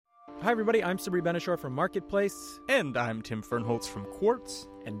Hi, everybody. I'm Sabri Benishore from Marketplace. And I'm Tim Fernholtz from Quartz.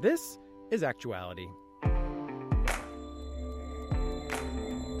 And this is Actuality.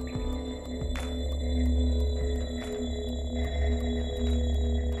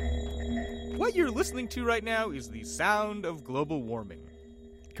 What you're listening to right now is the sound of global warming.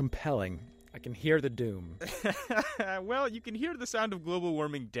 Compelling. I can hear the doom. Well, you can hear the sound of global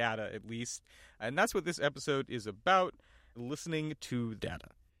warming data, at least. And that's what this episode is about, listening to data.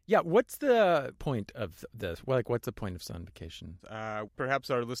 Yeah, what's the point of this? Well, what's the point of sonification? Perhaps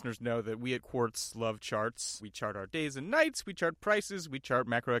our listeners know that we at Quartz love charts. We chart our days and nights. We chart prices. We chart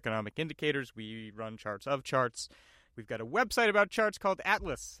macroeconomic indicators. We run charts of charts. We've got a website about charts called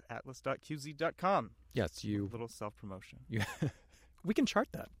Atlas, atlas.qz.com. Yes, A little self-promotion. We can chart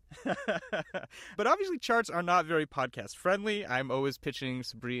that. But obviously charts are not very podcast-friendly. I'm always pitching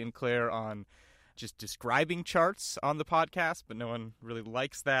Sabri and Claire on just describing charts on the podcast, but no one really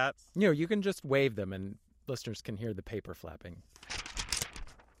likes that. You can just wave them and listeners can hear the paper flapping.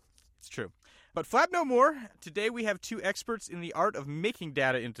 It's true. But flap no more. Today we have two experts in the art of making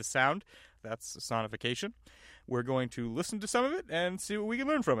data into sound. That's sonification. We're going to listen to some of it and see what we can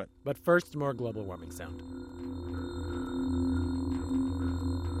learn from it. But first, more global warming sound.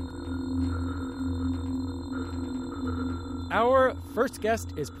 Our first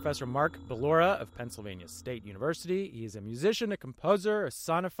guest is Professor Mark Bellora of Pennsylvania State University. He's a musician, a composer, a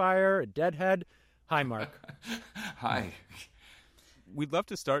sonifier, a deadhead. Hi, Mark. Hi. We'd love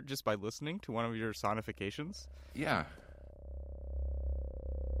to start just by listening to one of your sonifications. Yeah.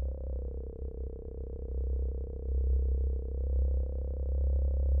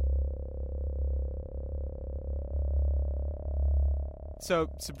 So,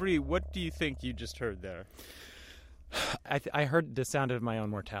 Sabri, what do you think you just heard there? I heard the sound of my own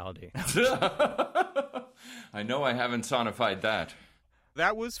mortality. I know I haven't sonified that.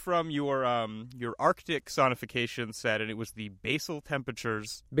 That was from your Arctic sonification set, and it was the basal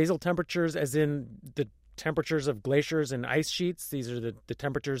temperatures. Basal temperatures as in the temperatures of glaciers and ice sheets. These are the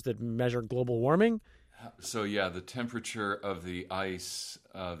temperatures that measure global warming. So, yeah, the temperature of the ice,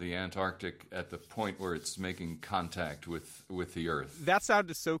 the Antarctic, at the point where it's making contact with the Earth. That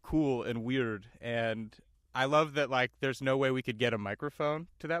sound is so cool and weird, and I love that, there's no way we could get a microphone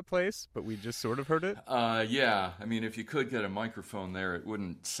to that place, but we just sort of heard it. Yeah. I mean, if you could get a microphone there, it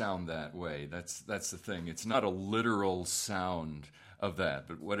wouldn't sound that way. That's the thing. It's not a literal sound of that,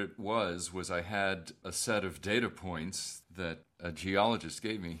 but what it was I had a set of data points that a geologist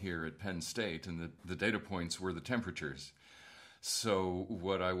gave me here at Penn State, and the data points were the temperatures. So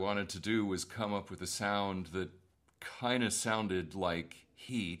what I wanted to do was come up with a sound that kind of sounded like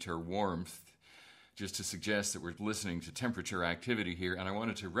heat or warmth, just to suggest that we're listening to temperature activity here, and I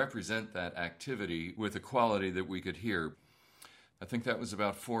wanted to represent that activity with a quality that we could hear. I think that was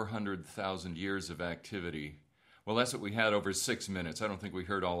about 400,000 years of activity. Well, that's what we had over 6 minutes. I don't think we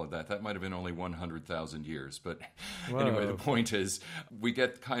heard all of that. That might have been only 100,000 years. But anyway, the point is we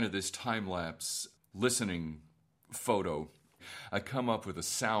get kind of this time-lapse listening photo. I come up with a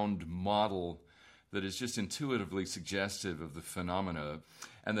sound model that is just intuitively suggestive of the phenomena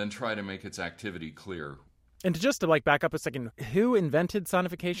and then try to make its activity clear. And just to back up a second, who invented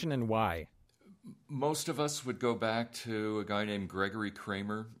sonification and why? Most of us would go back to a guy named Gregory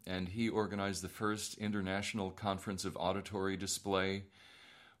Kramer, and he organized the first International Conference of Auditory Display,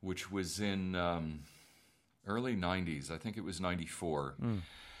 which was in early 90s. I think it was 94.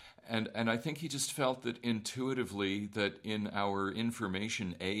 And I think he just felt that intuitively that in our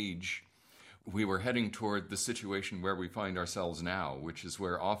information age, we were heading toward the situation where we find ourselves now, which is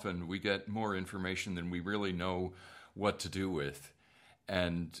where often we get more information than we really know what to do with.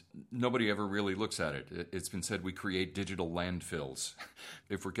 And nobody ever really looks at it. It's been said we create digital landfills.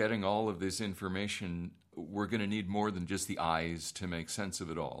 If we're getting all of this information, we're going to need more than just the eyes to make sense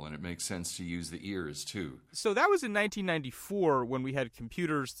of it all. And it makes sense to use the ears, too. So that was in 1994 when we had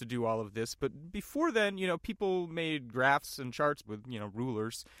computers to do all of this. But before then, people made graphs and charts with,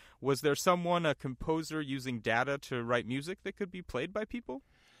 rulers. Was there someone, a composer, using data to write music that could be played by people?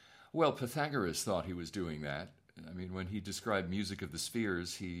 Well, Pythagoras thought he was doing that. I mean, when he described music of the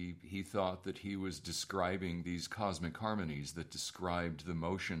spheres, he thought that he was describing these cosmic harmonies that described the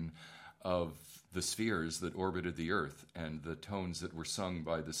motion of the spheres that orbited the Earth and the tones that were sung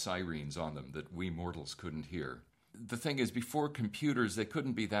by the sirens on them that we mortals couldn't hear. The thing is, before computers, they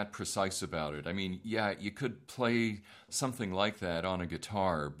couldn't be that precise about it. I mean, yeah, you could play something like that on a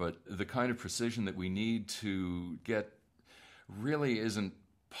guitar, but the kind of precision that we need to get really isn't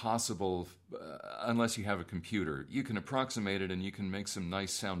possible unless you have a computer. You can approximate it and you can make some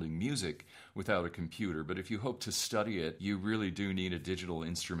nice sounding music without a computer, but if you hope to study it, you really do need a digital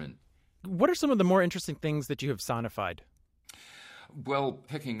instrument. What are some of the more interesting things that you have sonified? Well,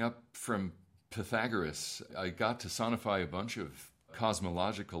 picking up from Pythagoras, I got to sonify a bunch of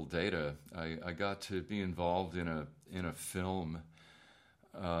cosmological data. I got to be involved in a film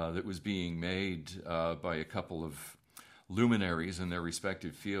that was being made by a couple of luminaries in their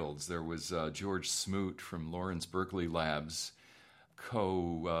respective fields. There was George Smoot from Lawrence Berkeley Labs,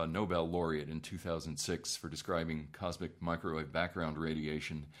 co-Nobel laureate in 2006 for describing cosmic microwave background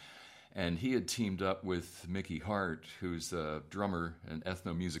radiation. And he had teamed up with Mickey Hart, who's a drummer and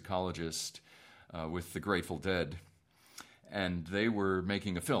ethnomusicologist with the Grateful Dead. And they were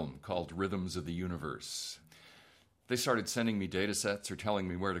making a film called Rhythms of the Universe. They started sending me data sets or telling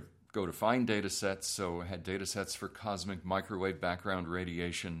me where to go to find data sets. So I had data sets for cosmic microwave background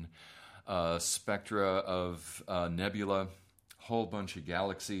radiation, spectra of nebula, whole bunch of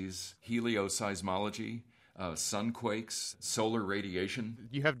galaxies, helioseismology, sunquakes, solar radiation.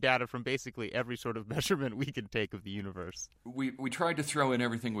 You have data from basically every sort of measurement we could take of the universe. We tried to throw in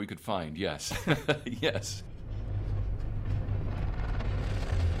everything we could find, yes. Yes.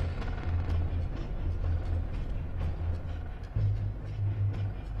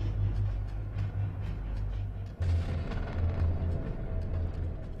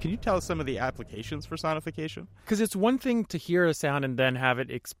 Can you tell us some of the applications for sonification? Because it's one thing to hear a sound and then have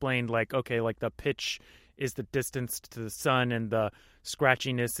it explained like, okay, like the pitch is the distance to the sun and the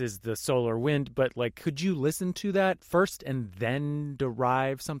scratchiness is the solar wind. But like, could you listen to that first and then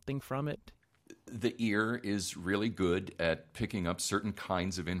derive something from it? The ear is really good at picking up certain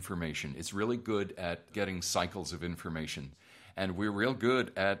kinds of information. It's really good at getting cycles of information. And we're real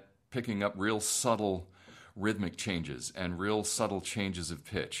good at picking up real subtle rhythmic changes and real subtle changes of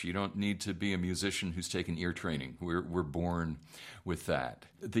pitch. You don't need to be a musician who's taken ear training. We're born with that.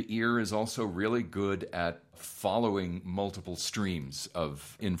 The ear is also really good at following multiple streams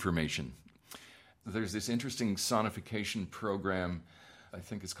of information. There's this interesting sonification program, I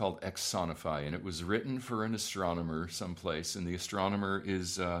think it's called X-Sonify, and it was written for an astronomer someplace, and the astronomer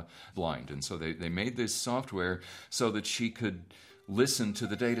is blind. And so they made this software so that she could listen to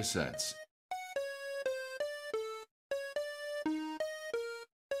the data sets.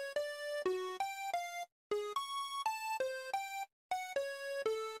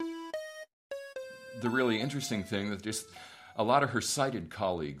 The really interesting thing that just a lot of her sighted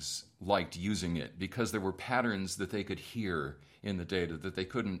colleagues liked using it because there were patterns that they could hear in the data that they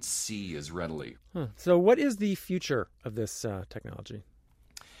couldn't see as readily. So what is the future of this technology?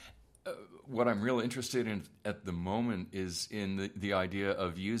 What I'm real interested in at the moment is in the idea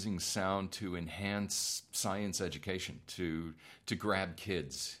of using sound to enhance science education, to grab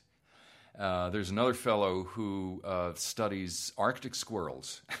kids. There's another fellow who studies Arctic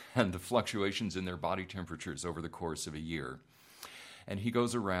squirrels and the fluctuations in their body temperatures over the course of a year. And he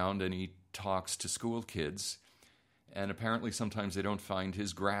goes around and he talks to school kids, and apparently sometimes they don't find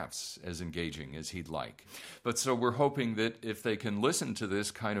his graphs as engaging as he'd like. But so we're hoping that if they can listen to this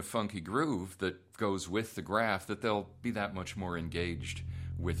kind of funky groove that goes with the graph, that they'll be that much more engaged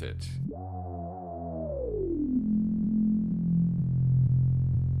with it.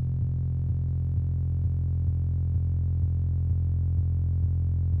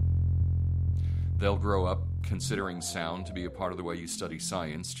 They'll grow up considering sound to be a part of the way you study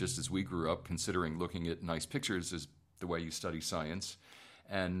science, just as we grew up considering looking at nice pictures as the way you study science.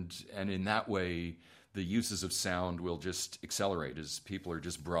 And in that way, the uses of sound will just accelerate as people are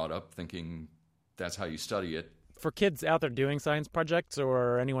just brought up thinking that's how you study it. For kids out there doing science projects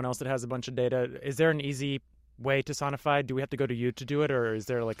or anyone else that has a bunch of data, is there an easy way to sonify? Do we have to go to you to do it, or is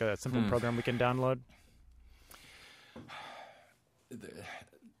there like a simple program we can download?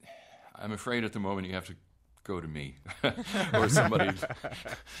 I'm afraid at the moment you have to go to me or somebody,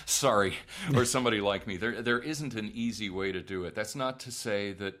 sorry, or somebody like me. There isn't an easy way to do it. That's not to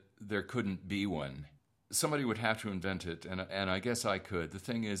say that there couldn't be one. Somebody would have to invent it, and I guess I could. The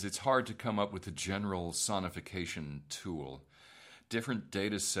thing is, it's hard to come up with a general sonification tool. Different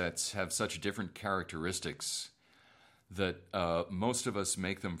data sets have such different characteristics that most of us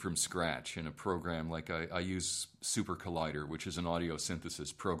make them from scratch in a program like I use Super Collider, which is an audio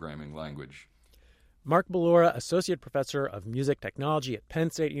synthesis programming language. Mark Bellora, Associate Professor of Music Technology at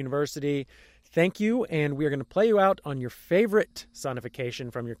Penn State University. Thank you, and we are going to play you out on your favorite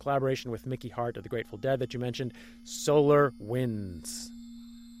sonification from your collaboration with Mickey Hart of the Grateful Dead that you mentioned, Solar Winds.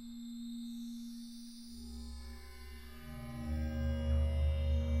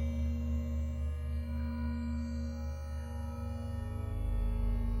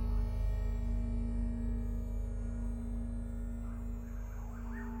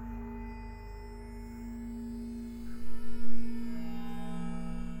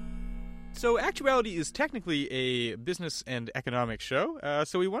 So Actuality is technically a business and economics show,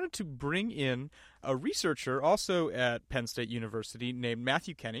 so we wanted to bring in a researcher also at Penn State University named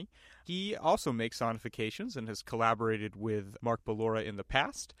Matthew Kenny. He also makes sonifications and has collaborated with Mark Bellora in the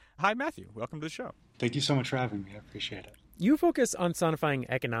past. Hi, Matthew. Welcome to the show. Thank you so much for having me. I appreciate it. You focus on sonifying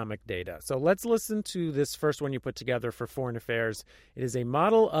economic data. So let's listen to this first one you put together for Foreign Affairs. It is a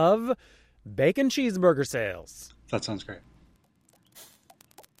model of bacon cheeseburger sales. That sounds great.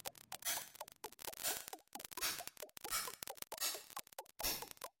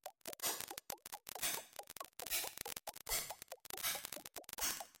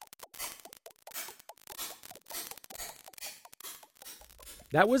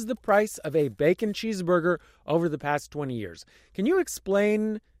 That was the price of a bacon cheeseburger over the past 20 years. Can you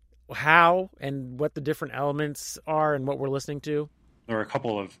explain how and what the different elements are and what we're listening to? There are a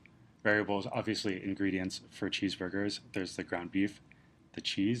couple of variables, obviously ingredients for cheeseburgers. There's the ground beef, the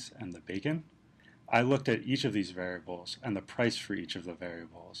cheese, and the bacon. I looked at each of these variables and the price for each of the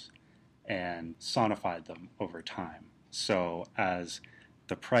variables and sonified them over time. So as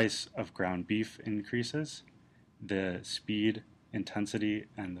the price of ground beef increases, the speed, intensity,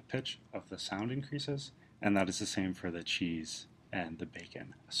 and the pitch of the sound increases, and that is the same for the cheese and the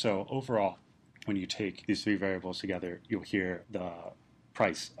bacon. So overall, when you take these three variables together, you'll hear the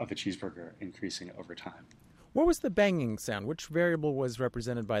price of a cheeseburger increasing over time. What was the banging sound? Which variable was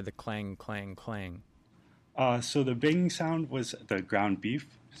represented by the clang, clang, clang? So the banging sound was the ground beef.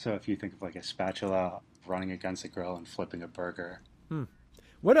 So if you think of like a spatula running against a grill and flipping a burger.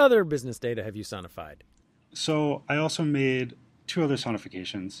 What other business data have you sonified? So I also made two other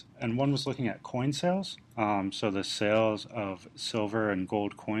sonifications, and one was looking at coin sales, so the sales of silver and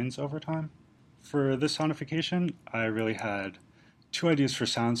gold coins over time. For this sonification, I really had two ideas for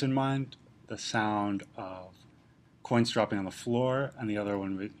sounds in mind, the sound of coins dropping on the floor, and the other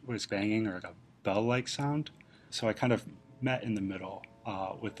one was banging, or like a bell-like sound. So I kind of met in the middle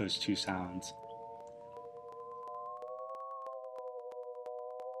with those two sounds.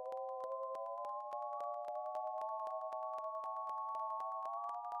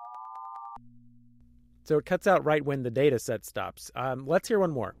 So it cuts out right when the data set stops. Let's hear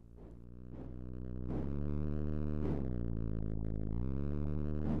one more.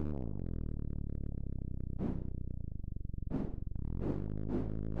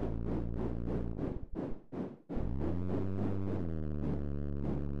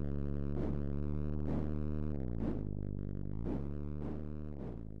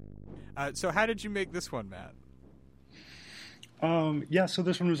 So how did you make this one, Matt? So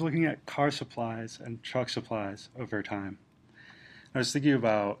this one was looking at car supplies and truck supplies over time. I was thinking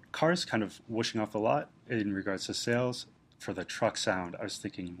about cars kind of whooshing off the lot in regards to sales. For the truck sound, I was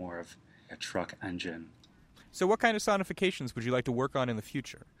thinking more of a truck engine. So what kind of sonifications would you like to work on in the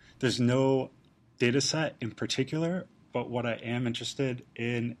future? There's no data set in particular, but what I am interested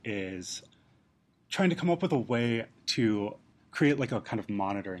in is trying to come up with a way to create like a kind of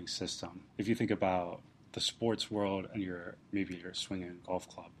monitoring system. If you think about the sports world and you're swinging a golf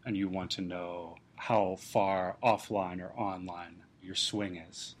club and you want to know how far offline or online your swing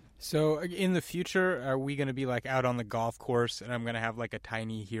is. So in the future, are we going to be like out on the golf course and I'm going to have like a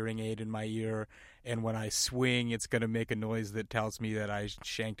tiny hearing aid in my ear, and when I swing, it's going to make a noise that tells me that I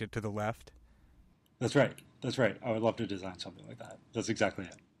shanked it to the left? That's right. I would love to design something like that. That's exactly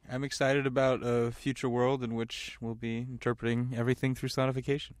it. I'm excited about a future world in which we'll be interpreting everything through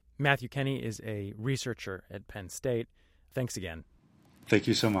sonification. Matthew Kenny is a researcher at Penn State. Thanks again. Thank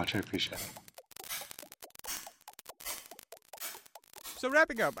you so much. I appreciate it. So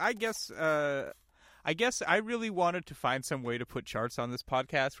wrapping up, I guess I really wanted to find some way to put charts on this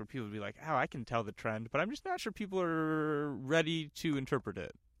podcast where people would be like, oh, I can tell the trend, but I'm just not sure people are ready to interpret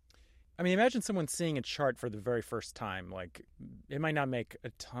it. I mean, imagine someone seeing a chart for the very first time. Like, it might not make a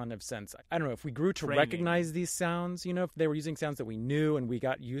ton of sense. I don't know, if we grew to recognize these sounds, if they were using sounds that we knew and we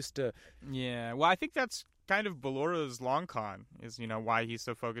got used to. Yeah, well, I think that's kind of Bellora's long con, is, why he's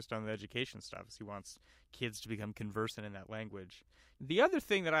so focused on the education stuff, is he wants kids to become conversant in that language. The other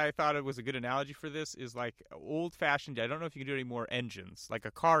thing that I thought it was a good analogy for this is like old-fashioned, I don't know if you can do any more engines, like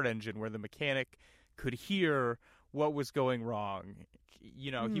a car engine where the mechanic could hear what was going wrong.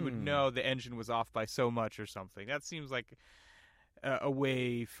 He would know the engine was off by so much or something. That seems like a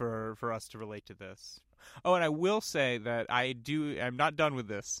way for us to relate to this. Oh, and I will say that I'm not done with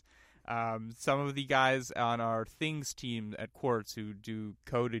this. Some of the guys on our Things team at Quartz who do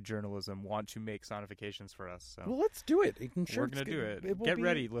coded journalism want to make sonifications for us. So well, let's do it. I'm sure we're going to do it. Get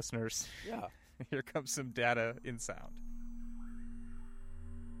ready, listeners. Yeah. Here comes some data in sound.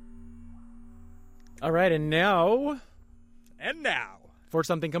 All right, and now... for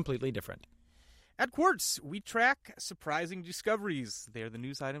something completely different. At Quartz, we track surprising discoveries. They're the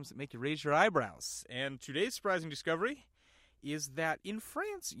news items that make you raise your eyebrows. And today's surprising discovery is that in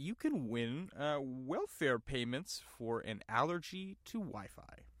France, you can win welfare payments for an allergy to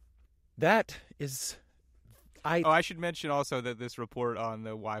Wi-Fi. That is... I should mention also that this report on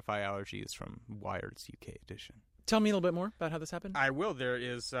the Wi-Fi allergy is from Wired's UK edition. Tell me a little bit more about how this happened. I will. There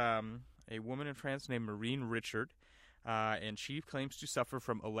is a woman in France named Marine Richard, and she claims to suffer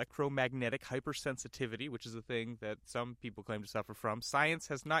from electromagnetic hypersensitivity, which is a thing that some people claim to suffer from. Science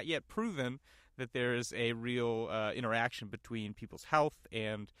has not yet proven that there is a real interaction between people's health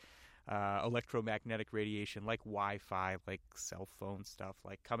and electromagnetic radiation, like Wi-Fi, like cell phone stuff,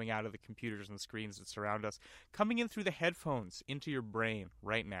 like coming out of the computers and screens that surround us, coming in through the headphones into your brain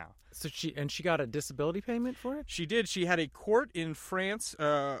right now. So she got a disability payment for it? She did. She had a court in France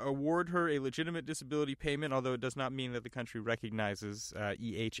award her a legitimate disability payment, although it does not mean that the country recognizes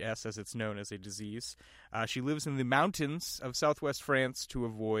EHS, as it's known, as a disease. She lives in the mountains of southwest France to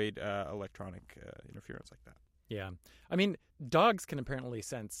avoid electronic interference like that. Yeah. I mean, dogs can apparently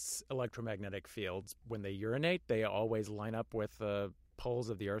sense electromagnetic fields when they urinate. They always line up with the poles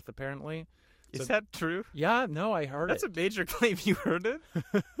of the earth, apparently. Is that true? Yeah, no, I heard That's it. a major claim. You heard it?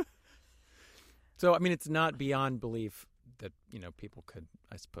 So, I mean, it's not beyond belief that, people could,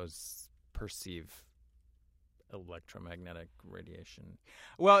 I suppose, perceive electromagnetic radiation.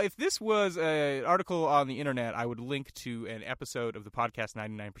 Well, if this was an article on the internet, I would link to an episode of the podcast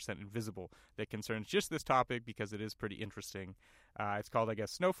 99% Invisible that concerns just this topic because it is pretty interesting. It's called, I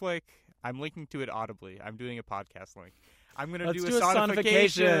guess, Snowflake. I'm linking to it audibly. I'm doing a podcast link. I'm going to do a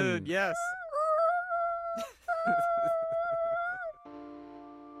sonification. Yes.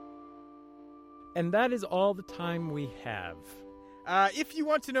 And that is all the time we have. If you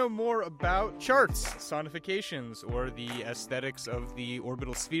want to know more about charts, sonifications, or the aesthetics of the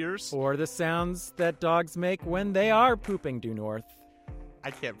orbital spheres, or the sounds that dogs make when they are pooping due north,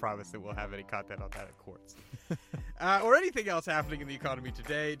 I can't promise that we'll have any content on that at Quartz. Or anything else happening in the economy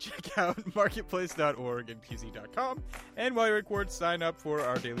today, check out marketplace.org and qz.com. And while you're at Quartz, sign up for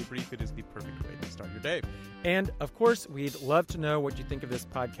our daily brief. It is the perfect way to start your day. And, of course, we'd love to know what you think of this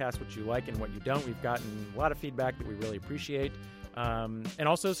podcast, what you like and what you don't. We've gotten a lot of feedback that we really appreciate. And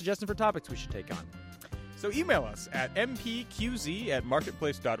also suggestions for topics we should take on. So email us at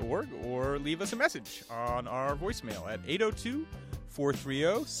mpqz@marketplace.org or leave us a message on our voicemail at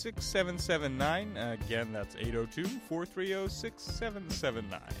 802-430-6779. Again, that's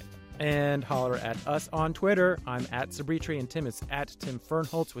 802-430-6779. And holler at us on Twitter. I'm at Sabritri and Tim is at Tim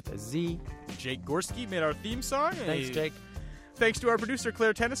Fernholtz with a Z. Jake Gorski made our theme song. Thanks, Jake. Thanks to our producer,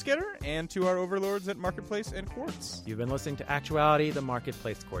 Claire Tennisgetter, and to our overlords at Marketplace and Quartz. You've been listening to Actuality, the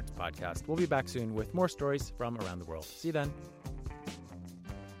Marketplace Quartz podcast. We'll be back soon with more stories from around the world. See you then.